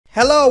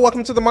Hello,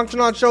 welcome to the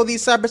Proton Show, the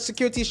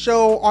cybersecurity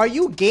show. Are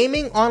you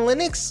gaming on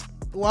Linux?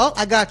 Well,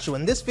 I got you.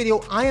 In this video,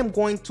 I am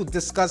going to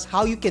discuss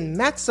how you can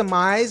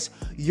maximize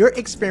your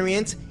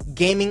experience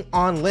gaming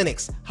on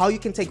Linux, how you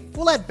can take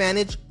full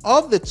advantage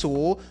of the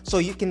tool so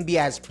you can be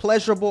as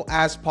pleasurable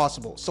as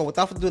possible. So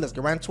without further ado, let's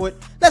get right into it.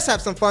 Let's have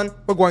some fun.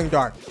 We're going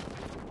dark.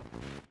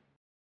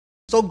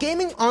 So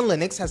gaming on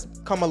Linux has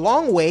come a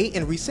long way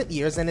in recent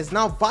years and is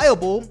now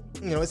viable.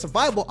 It's a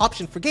viable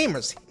option for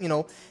gamers.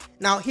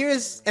 Now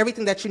here's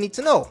everything that you need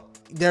to know.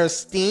 There's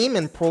Steam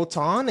and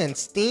Proton, and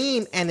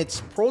Steam and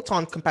its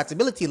Proton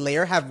compatibility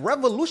layer have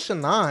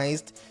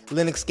revolutionized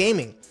Linux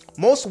gaming.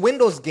 Most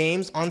Windows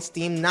games on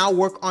Steam now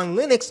work on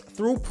Linux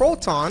through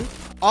Proton,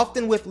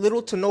 often with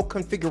little to no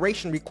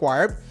configuration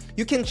required.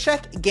 You can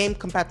check game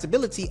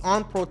compatibility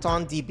on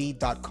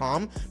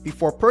protondb.com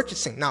before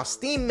purchasing. Now,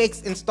 Steam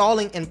makes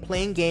installing and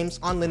playing games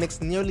on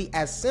Linux nearly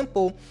as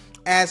simple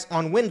as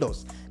on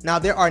Windows. Now,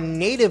 there are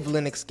native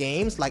Linux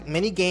games, like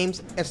many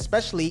games,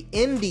 especially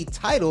indie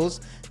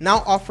titles,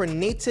 now offer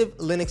native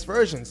Linux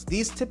versions.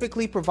 These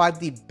typically provide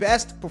the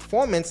best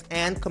performance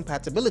and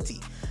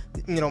compatibility.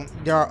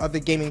 There are other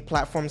gaming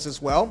platforms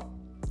as well.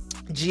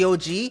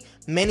 GOG,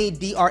 many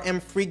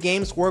DRM-free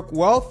games work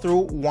well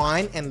through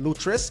Wine and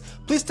Lutris.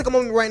 Please take a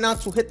moment right now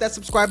to hit that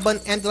subscribe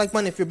button and the like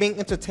button. If you're being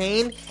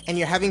entertained and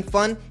you're having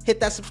fun,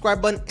 hit that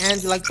subscribe button and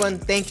the like button.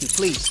 Thank you,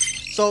 please.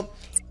 So,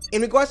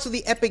 in regards to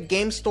the Epic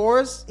Game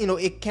Stores,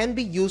 it can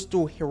be used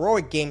through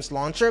Heroic Games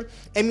Launcher,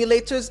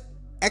 emulators,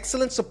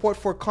 excellent support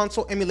for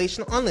console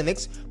emulation on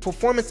Linux,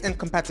 performance and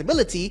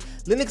compatibility.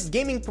 Linux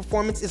gaming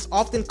performance is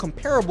often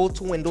comparable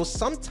to Windows,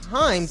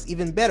 sometimes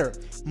even better.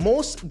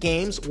 Most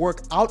games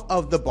work out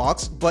of the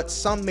box, but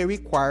some may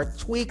require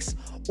tweaks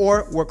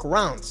or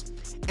workarounds.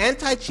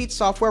 Anti-cheat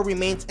software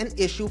remains an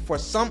issue for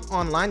some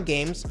online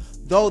games,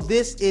 though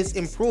this is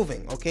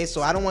improving. Okay,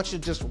 so I don't want you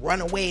to just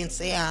run away and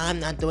say, I'm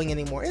not doing it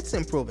anymore. It's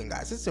improving,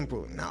 guys. It's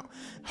improving now.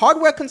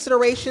 Hardware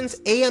considerations,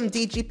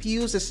 AMD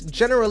GPUs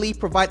generally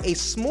provide a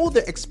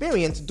smoother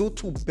experience due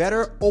to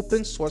better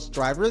open source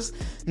drivers.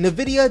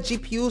 NVIDIA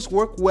GPUs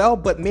work well,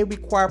 but may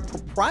require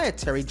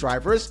proprietary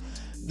drivers.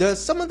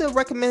 Some of the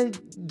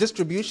recommended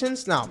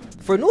distributions. Now,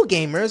 for new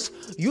gamers,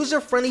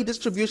 user-friendly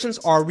distributions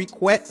are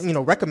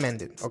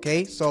recommended.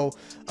 Okay, so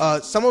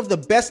some of the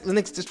best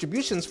Linux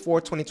distributions for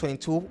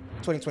 2022,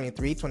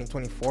 2023,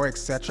 2024,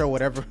 etc.,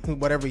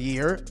 whatever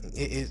year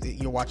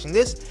you're watching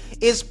this,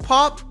 is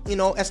Pop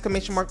 !OS,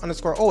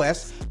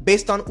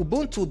 based on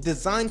Ubuntu,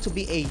 designed to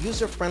be a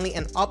user-friendly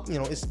and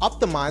is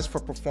optimized for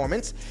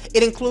performance.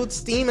 It includes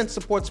Steam and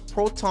supports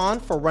Proton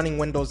for running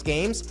Windows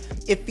games.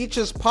 It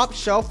features Pop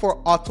Shell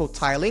for auto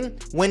tiling,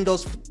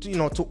 Windows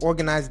to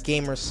organize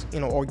gamers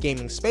or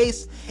gaming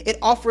space. It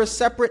offers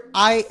separate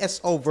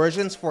ISO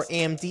versions for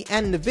AMD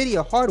and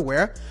NVIDIA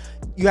hardware.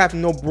 You have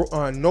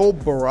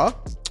Nobara,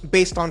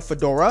 based on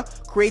Fedora,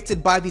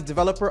 created by the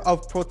developer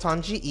of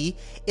Proton GE.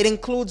 It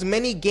includes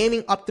many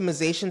gaming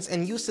optimizations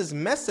and uses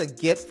Mesa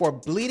Git for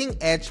bleeding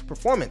edge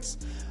performance.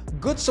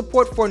 Good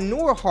support for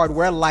newer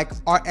hardware like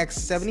RX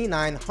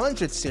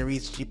 7900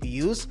 series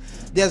GPUs.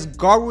 There's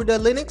Garuda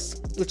Linux,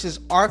 which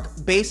is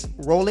Arc-based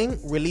rolling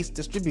release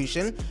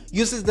distribution,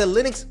 uses the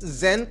Linux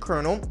Zen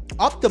kernel,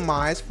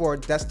 optimized for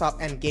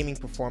desktop and gaming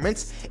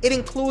performance. It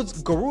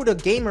includes Garuda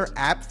Gamer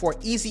app for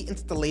easy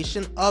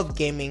installation of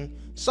gaming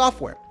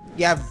software.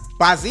 You have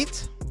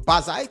Bazite,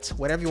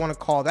 whatever you want to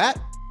call that,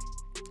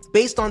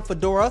 based on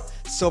Fedora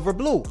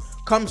Silverblue.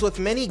 Comes with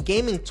many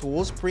gaming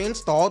tools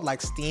pre-installed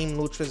like Steam,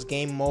 Lutris,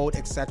 Game Mode,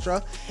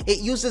 etc. It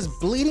uses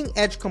bleeding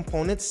edge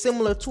components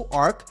similar to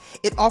Arc.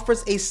 It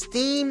offers a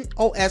Steam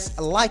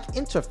OS-like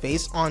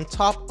interface on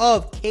top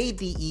of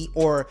KDE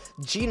or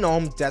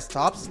GNOME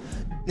desktops.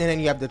 And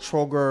then you have the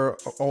Troger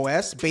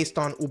OS based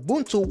on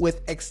Ubuntu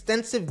with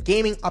extensive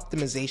gaming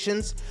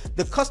optimizations,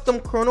 the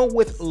custom kernel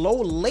with low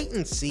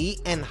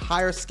latency and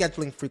higher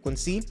scheduling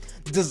frequency,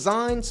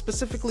 designed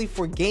specifically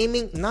for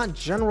gaming, not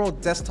general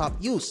desktop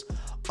use.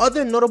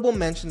 Other notable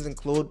mentions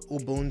include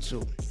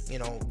Ubuntu,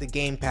 the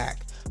Game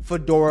Pack,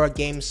 Fedora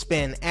Game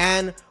Spin,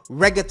 and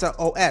Regata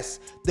OS.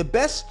 The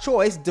best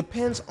choice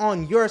depends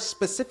on your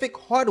specific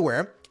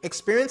hardware,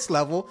 experience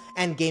level,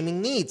 and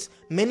gaming needs.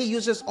 Many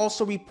users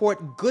also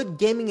report good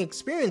gaming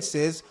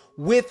experiences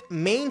with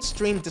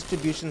mainstream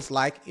distributions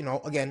like,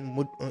 again,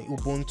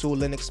 Ubuntu,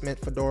 Linux Mint,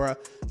 Fedora,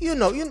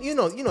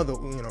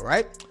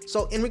 right?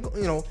 So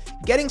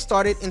getting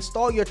started,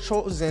 install your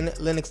chosen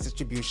Linux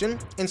distribution,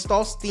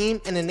 install Steam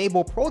and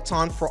enable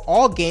Proton for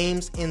all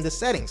games in the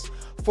settings.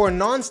 For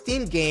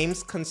non-Steam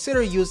games,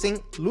 consider using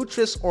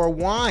Lutris or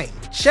Wine.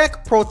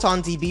 Check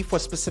ProtonDB for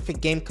specific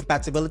game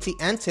compatibility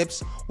and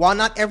tips. While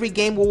not every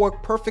game will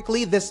work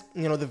perfectly,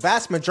 the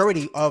vast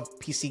majority of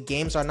PC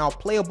games are now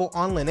playable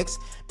on Linux,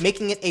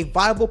 making it a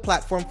viable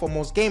platform for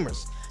most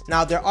gamers.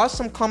 Now, there are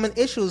some common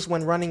issues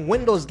when running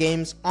Windows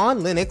games on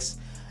Linux.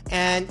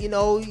 And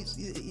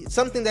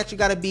something that you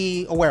got to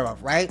be aware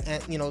of, right?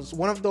 And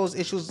one of those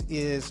issues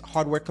is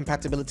hardware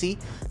compatibility.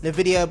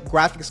 NVIDIA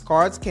graphics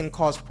cards can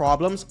cause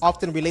problems,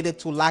 often related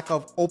to lack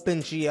of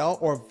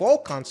OpenGL or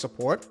Vulkan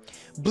support.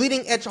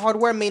 Bleeding edge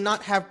hardware may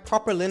not have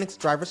proper Linux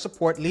driver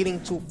support, leading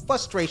to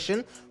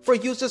frustration for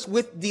users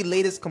with the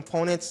latest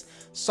components.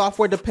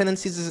 Software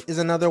dependencies is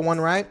another one,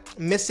 right?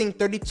 Missing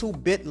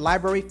 32-bit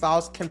library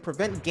files can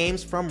prevent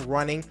games from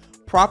running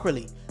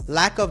properly.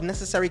 Lack of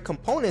necessary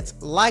components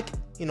like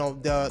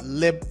the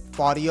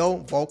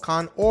libaudio,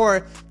 Vulkan,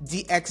 or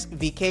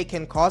DXVK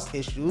can cause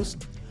issues.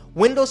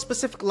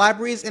 Windows-specific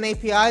libraries and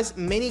APIs.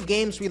 Many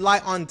games rely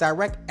on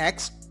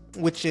DirectX,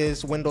 which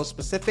is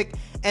Windows-specific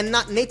and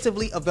not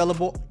natively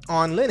available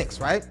on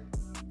Linux, right?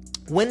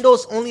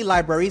 Windows-only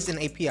libraries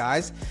and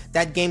APIs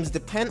that games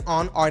depend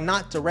on are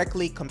not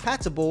directly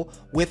compatible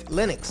with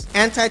Linux.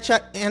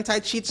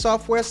 Anti-cheat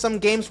software. Some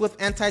games with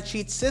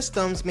anti-cheat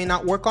systems may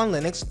not work on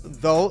Linux,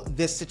 though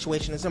this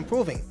situation is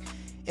improving.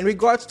 In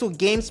regards to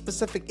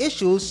game-specific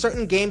issues,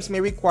 certain games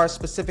may require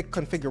specific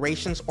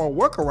configurations or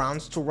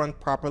workarounds to run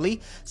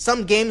properly.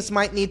 Some games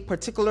might need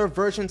particular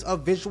versions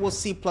of Visual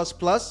C++,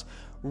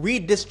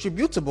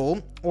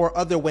 redistributable, or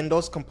other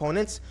Windows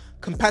components.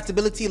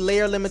 Compatibility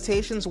layer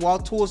limitations. While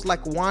tools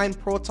like Wine,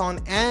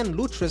 Proton, and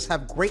Lutris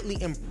have greatly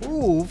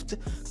improved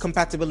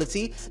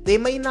compatibility, they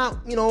may not,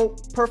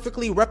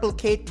 perfectly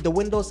replicate the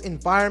Windows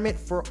environment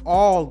for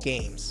all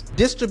games.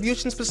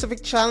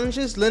 Distribution-specific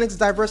challenges. Linux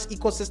diverse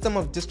ecosystem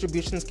of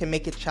distributions can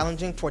make it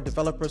challenging for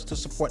developers to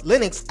support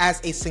Linux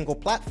as a single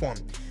platform.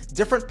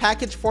 Different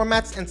package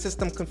formats and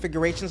system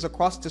configurations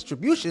across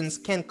distributions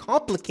can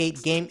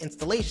complicate game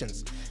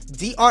installations.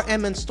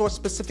 DRM and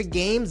store-specific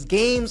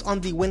games on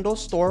the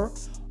Windows Store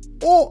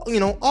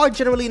are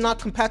generally not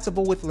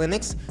compatible with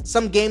Linux.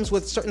 Some games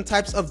with certain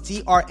types of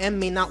DRM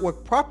may not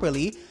work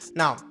properly.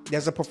 Now,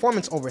 there's a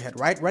performance overhead,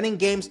 right? Running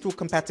games through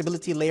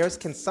compatibility layers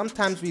can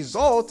sometimes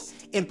result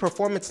in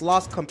performance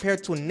loss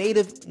compared to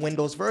native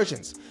Windows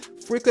versions.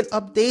 Frequent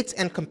updates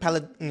and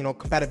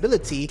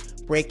compatibility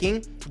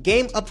breaking.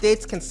 Game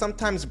updates can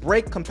sometimes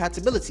break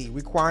compatibility,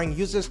 requiring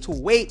users to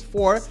wait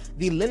for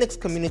the Linux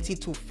community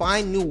to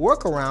find new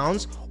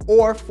workarounds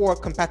or for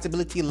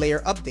compatibility layer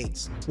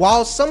updates.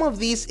 While some of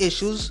these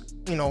issues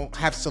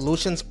have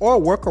solutions or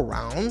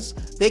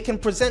workarounds, they can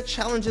present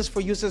challenges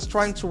for users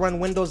trying to run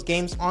Windows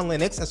games on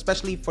Linux,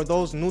 especially for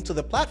those new to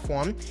the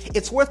platform.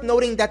 It's worth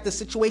noting that the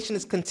situation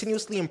is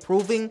continuously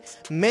improving.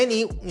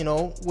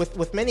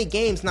 With many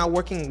games now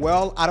working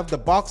well out of the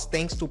box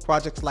thanks to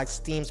projects like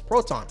Steam's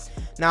Proton.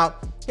 Now,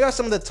 here are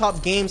some of the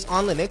top games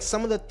on Linux.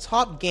 Some of the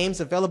top games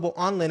available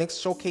on Linux,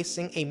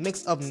 showcasing a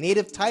mix of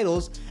native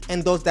titles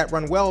and those that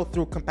run well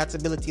through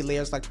compatibility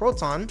layers like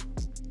Proton.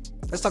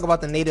 Let's talk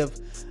about the native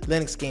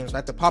Linux games,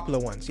 right? The popular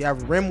ones. You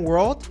have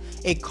RimWorld,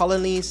 a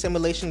colony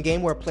simulation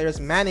game where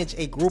players manage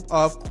a group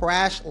of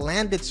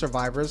crash-landed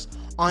survivors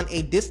on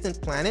a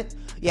distant planet.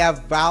 You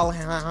have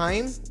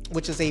Valheim,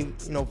 which is a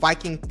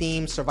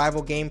Viking-themed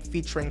survival game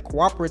featuring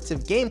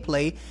cooperative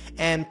gameplay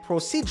and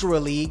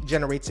procedurally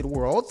generated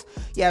worlds.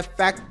 You have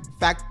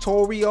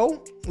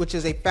Factorio, which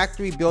is a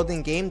factory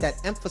building game that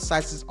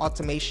emphasizes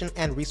automation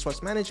and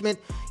resource management.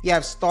 You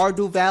have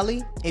Stardew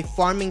Valley, a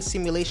farming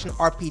simulation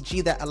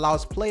RPG that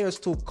allows players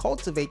to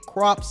cultivate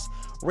crops,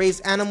 raise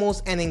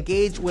animals, and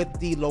engage with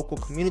the local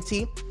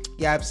community.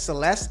 You have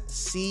Celeste,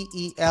 Celeste,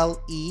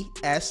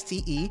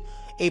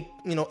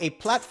 a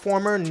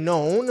platformer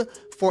known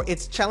for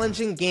its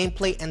challenging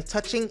gameplay and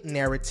touching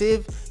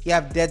narrative. You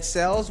have Dead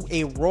Cells,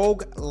 a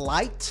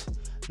roguelite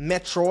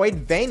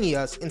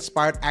Metroidvania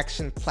inspired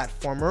action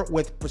platformer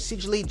with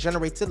procedurally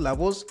generated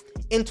levels.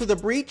 Into the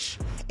Breach,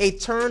 a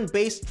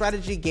turn-based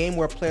strategy game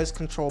where players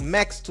control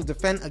mechs to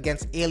defend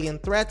against alien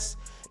threats.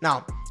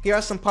 Now, here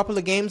are some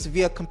popular games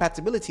via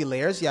compatibility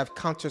layers. You have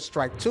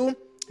Counter-Strike 2,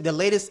 the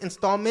latest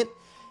installment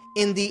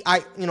in the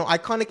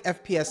iconic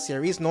FPS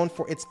series known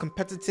for its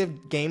competitive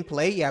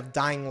gameplay. You have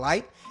Dying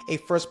Light, a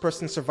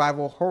first-person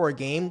survival horror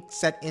game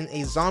set in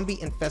a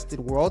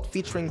zombie-infested world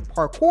featuring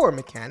parkour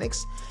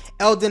mechanics.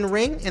 Elden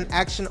Ring, an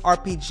action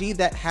RPG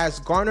that has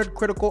garnered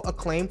critical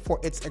acclaim for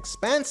its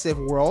expansive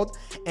world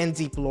and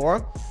deep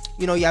lore.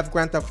 You have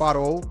Grand Theft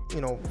Auto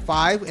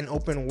 5, an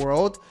open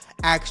world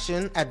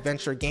action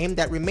adventure game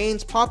that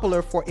remains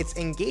popular for its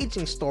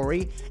engaging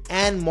story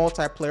and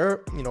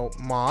multiplayer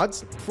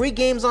mods. Free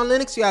games on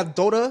Linux, you have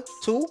Dota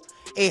 2,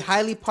 a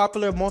highly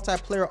popular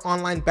multiplayer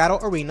online battle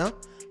arena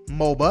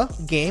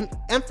MOBA game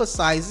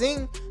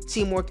emphasizing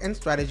teamwork and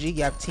strategy.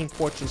 You have Team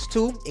Fortress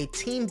 2, a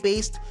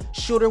team-based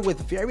shooter with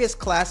various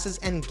classes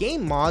and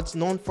game mods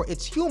known for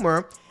its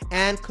humor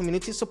and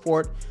community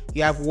support.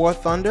 You have War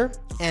Thunder,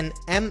 an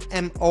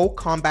MMO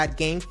combat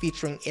game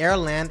featuring air,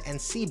 land, and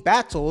sea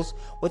battles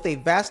with a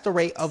vast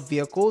array of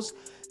vehicles.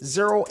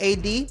 Zero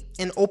AD,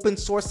 an open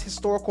source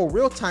historical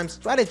real-time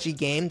strategy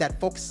game that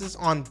focuses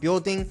on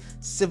building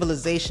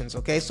civilizations.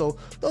 Okay, so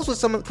those were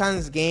some of the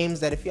kinds of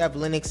games that if you have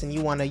Linux and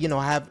you want to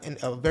have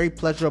a very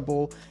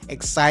pleasurable,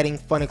 exciting,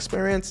 fun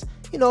experience,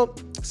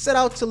 set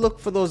out to look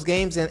for those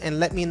games and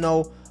let me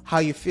know how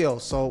you feel.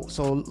 So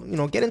you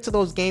know, get into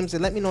those games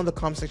and let me know in the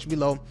comment section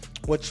below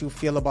what you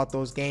feel about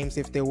those games,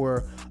 if they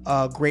were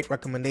great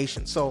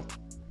recommendations. So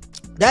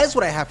that is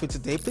what I have for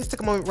today. Please take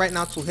a moment right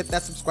now to hit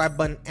that subscribe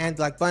button and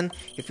like button.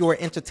 If you were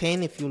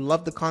entertained, if you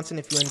love the content,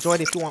 if you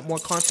enjoyed, if you want more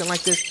content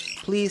like this,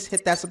 please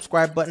hit that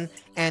subscribe button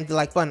and the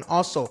like button.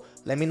 Also,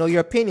 let me know your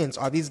opinions.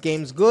 Are these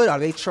games good? Are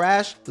they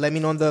trash? Let me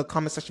know in the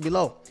comment section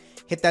below.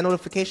 Hit that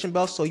notification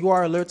bell so you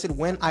are alerted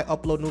when I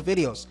upload new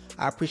videos.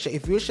 I appreciate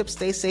your viewership.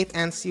 Stay safe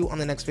and see you on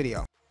the next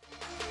video.